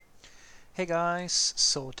Hey guys,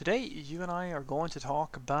 so today you and I are going to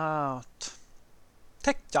talk about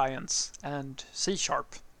tech giants and C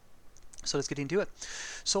Sharp. So let's get into it.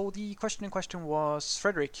 So the question in question was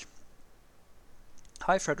Frederick.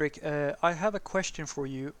 Hi Frederick, I have a question for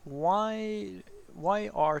you. Why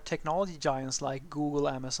are technology giants like Google,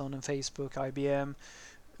 Amazon, and Facebook, IBM,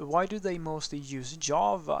 why do they mostly use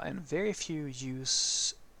Java and very few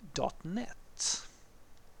use .NET?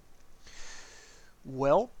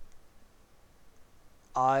 Well,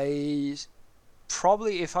 I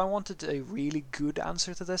probably if I wanted a really good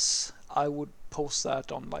answer to this, I would post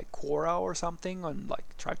that on like Quora or something and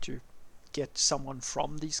like try to get someone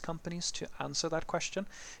from these companies to answer that question.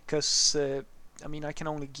 Because I mean, I can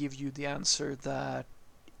only give you the answer that,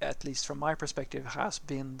 at least from my perspective, has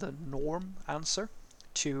been the norm answer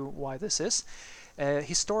to why this is.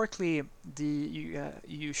 Historically,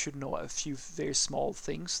 you should know a few very small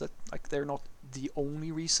things that like they're not the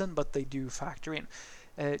only reason, but they do factor in.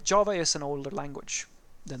 Java is an older language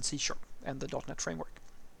than C Sharp and the .NET framework.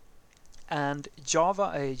 And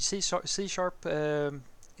Java, C Sharp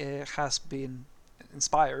has been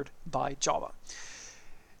inspired by Java.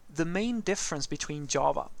 The main difference between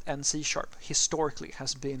Java and C Sharp historically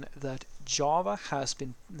has been that Java has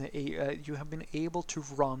been you have been able to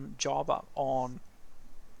run Java on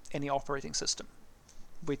any operating system,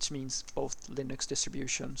 which means both Linux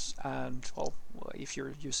distributions and, well, if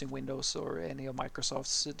you're using Windows or any of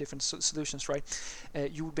Microsoft's different solutions, right,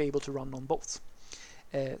 you would be able to run on both.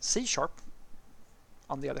 C Sharp,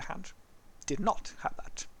 on the other hand, did not have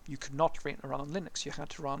that. You could not run on Linux, you had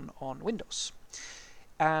to run on Windows.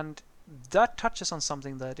 And that touches on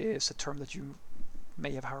something that is a term that you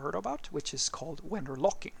may have heard about, which is called vendor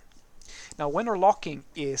locking. Now, vendor locking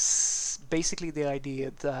is basically the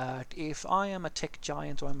idea that if I am a tech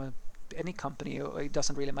giant or I'm any company, it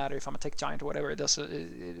doesn't really matter if I'm a tech giant or whatever, it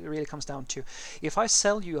really comes down to, if I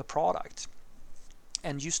sell you a product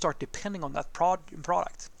and you start depending on that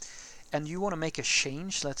product and you want to make a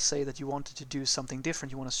change, let's say that you wanted to do something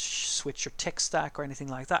different, you want to switch your tech stack or anything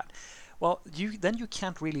like that, well, then you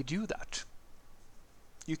can't really do that.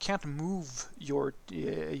 You can't move your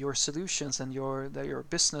solutions and your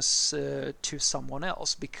business to someone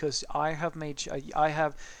else, because I have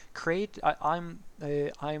created I'm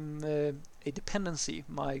a dependency.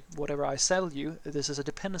 My whatever I sell you, this is a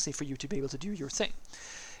dependency for you to be able to do your thing.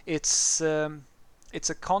 It's a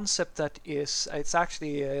concept that is it's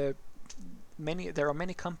actually there are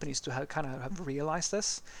many companies to have realized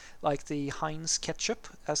this, like the Heinz ketchup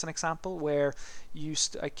as an example, where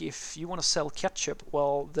like if you want to sell ketchup,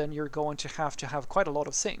 well, then you're going to have quite a lot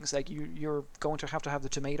of things. Like you're going to have the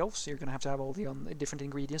tomatoes, you're going to have all the different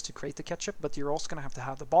ingredients to create the ketchup, but you're also going to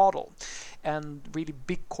have the bottle. And really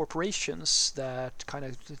big corporations that kind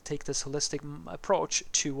of take this holistic approach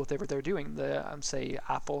to whatever they're doing, say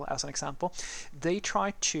Apple as an example, they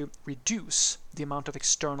try to reduce the amount of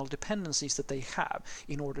external dependencies that they have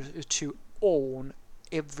in order to own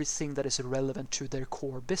everything that is relevant to their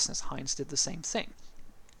core business. Heinz did the same thing.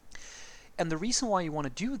 And the reason why you want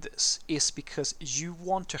to do this is because you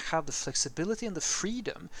want to have the flexibility and the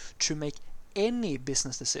freedom to make any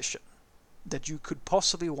business decision that you could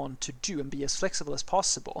possibly want to do and be as flexible as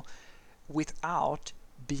possible without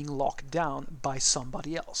being locked down by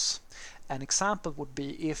somebody else. An example would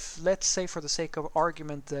be, if, let's say for the sake of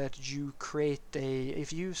argument, that you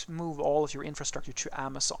if you move all of your infrastructure to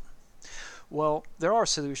Amazon. Well, there are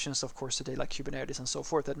solutions, of course, today like Kubernetes and so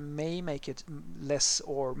forth that may make it less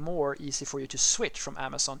or more easy for you to switch from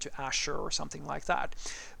Amazon to Azure or something like that.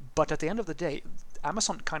 But at the end of the day,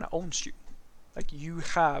 Amazon kind of owns you. Like, you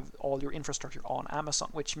have all your infrastructure on Amazon,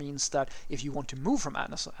 which means that if you want to move from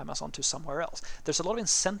Amazon to somewhere else, there's a lot of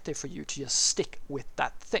incentive for you to just stick with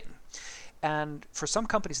that thing. And for some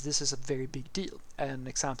companies, this is a very big deal. An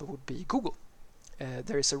example would be Google.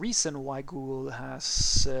 There is a reason why Google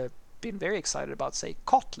has been very excited about, say,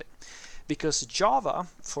 Kotlin, because Java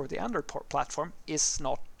for the Android platform is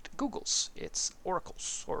not Google's, it's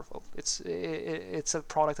Oracle's, or well, it's a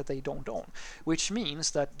product that they don't own, which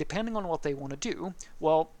means that depending on what they want to do,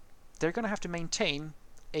 well, they're going to have to maintain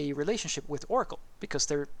a relationship with Oracle because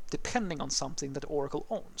they're depending on something that Oracle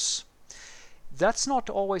owns. That's not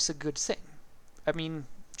always a good thing. I mean,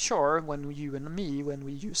 sure, when you and me, when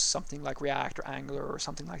we use something like React or Angular or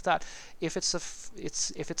something like that, if it's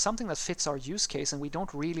something that fits our use case and we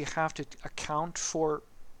don't really have to account for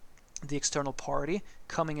the external party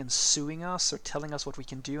coming and suing us or telling us what we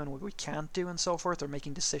can do and what we can't do and so forth, or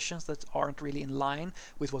making decisions that aren't really in line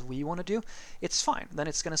with what we want to do, it's fine. Then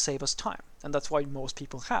it's going to save us time. And that's why most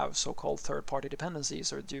people have so-called third-party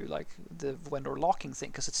dependencies or do like the vendor locking thing,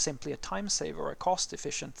 because it's simply a time saver or a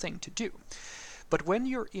cost-efficient thing to do. But when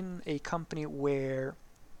you're in a company where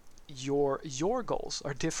your goals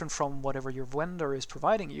are different from whatever your vendor is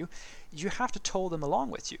providing you, you have to tow them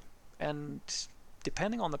along with you. And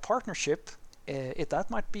depending on the partnership, that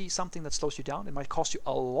might be something that slows you down. It might cost you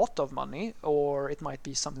a lot of money, or it might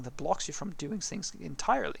be something that blocks you from doing things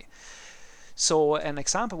entirely. So an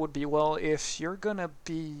example would be, well, if you're gonna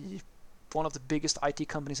be one of the biggest IT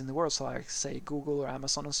companies in the world, so like say Google or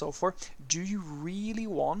Amazon and so forth, do you really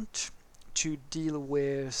want to deal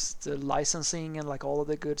with the licensing and like all of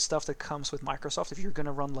the good stuff that comes with Microsoft if you're going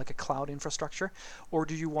to run like a cloud infrastructure? Or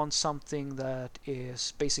do you want something that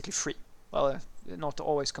is basically free? Well, not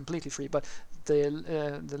always completely free, but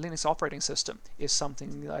the Linux operating system is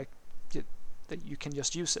something like that you can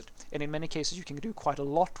just use it. And in many cases you can do quite a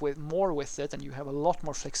lot more with it, and you have a lot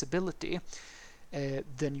more flexibility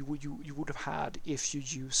than you would have had if you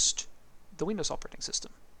used the Windows operating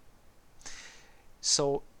system.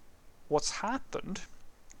 So what's happened,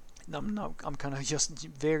 I'm kind of just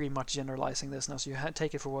very much generalizing this now, so you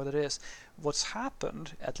take it for what it is. What's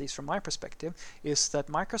happened, at least from my perspective, is that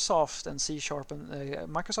Microsoft and C#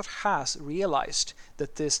 and Microsoft has realized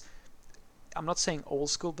that this, I'm not saying old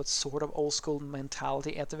school, but sort of old school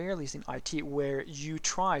mentality, at the very least in IT, where you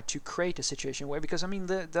try to create a situation where, because I mean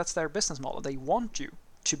that's their business model, they want you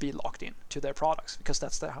to be locked in to their products because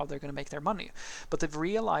that's how they're going to make their money. But they've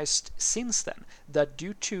realized since then that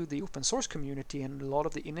due to the open source community and a lot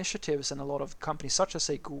of the initiatives and a lot of companies such as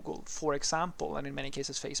say Google, for example, and in many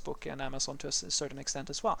cases Facebook and Amazon to a certain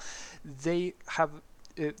extent as well, they've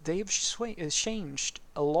changed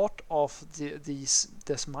a lot of this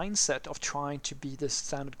mindset of trying to be this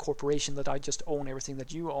standard corporation that I just own everything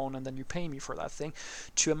that you own and then you pay me for that thing,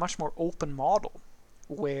 to a much more open model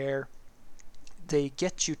where they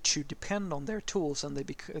get you to depend on their tools, and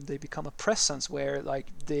they become a presence where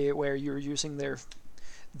where you're using where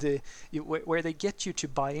they get you to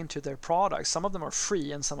buy into their products. Some of them are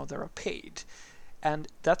free and some of them are paid, and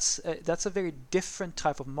that's a very different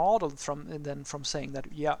type of model than from saying that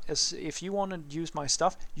if you want to use my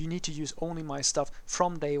stuff, you need to use only my stuff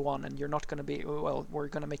from day one, and you're not going to be, well, we're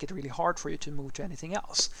going to make it really hard for you to move to anything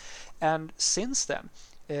else. And since then,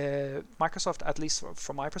 Microsoft, at least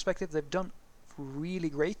from my perspective, they've done really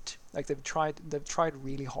great. Like they've tried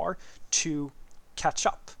really hard to catch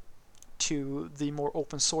up to the more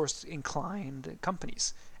open source inclined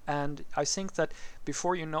companies. And I think that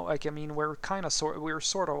before you know, like, I mean, we're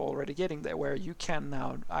sort of already getting there, where you can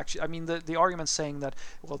now actually, I mean, the argument saying that,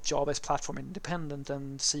 well, Java is platform independent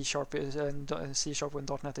and C# is, and C#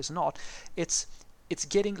 and .NET is not, it's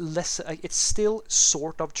getting less, it's still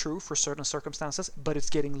sort of true for certain circumstances, but it's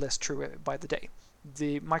getting less true by the day.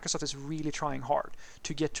 Microsoft is really trying hard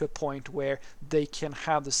to get to a point where they can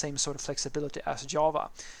have the same sort of flexibility as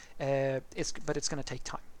Java. But it's going to take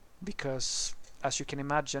time, because as you can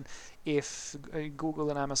imagine, if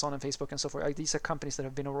Google and Amazon and Facebook and so forth, these are companies that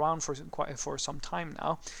have been around for some time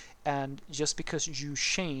now, and just because you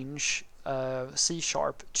change C#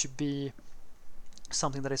 to be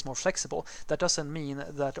something that is more flexible, that doesn't mean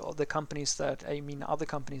that other companies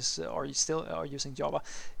are using Java,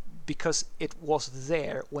 because it was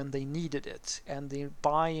there when they needed it, and the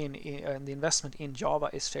buy-in and the investment in Java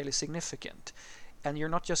is fairly significant, and you're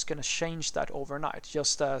not just going to change that overnight,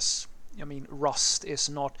 just as, I mean, Rust is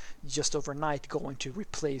not just overnight going to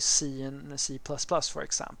replace C and C++, for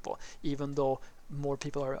example, even though more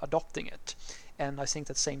people are adopting it. And I think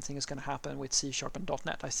that same thing is going to happen with C# and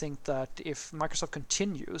 .NET. I think that if Microsoft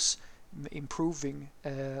continues improving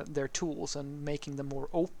their tools and making them more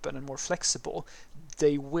open and more flexible,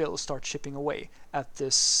 they will start chipping away at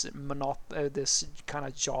this kind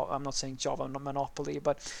of Java, I'm not saying Java monopoly,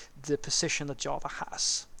 but the position that Java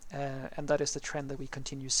has. And that is the trend that we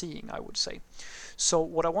continue seeing, I would say. So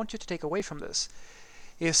what I want you to take away from this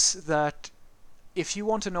is that if you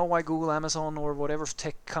want to know why Google, Amazon, or whatever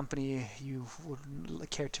tech company you would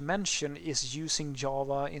care to mention is using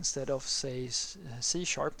Java instead of, say, C#,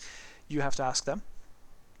 you have to ask them.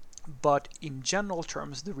 But in general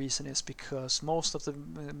terms, the reason is because most of the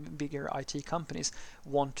bigger IT companies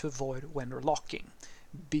want to avoid vendor locking.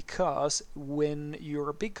 Because when you're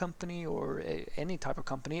a big company or any type of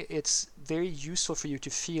company, it's very useful for you to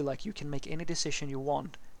feel like you can make any decision you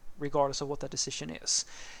want, regardless of what that decision is.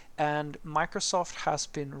 And Microsoft has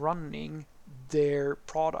been running their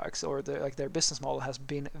products, or their business model has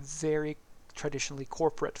been very traditionally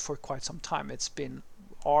corporate for quite some time. It's been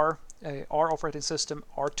our operating system,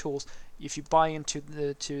 our tools. If you buy into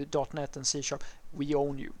to .NET and C#, we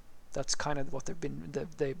own you. That's kind of what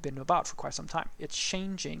they've been about for quite some time. It's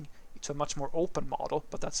changing to a much more open model,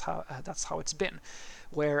 but that's how it's been.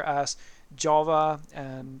 Whereas Java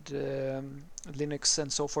and Linux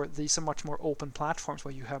and so forth, these are much more open platforms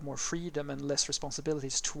where you have more freedom and less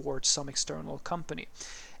responsibilities towards some external company.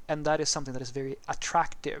 And that is something that is very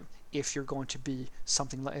attractive if you're going to be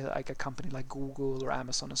something like a company like Google or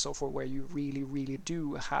Amazon and so forth, where you really, really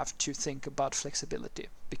do have to think about flexibility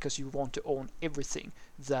because you want to own everything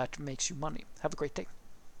that makes you money. Have a great day.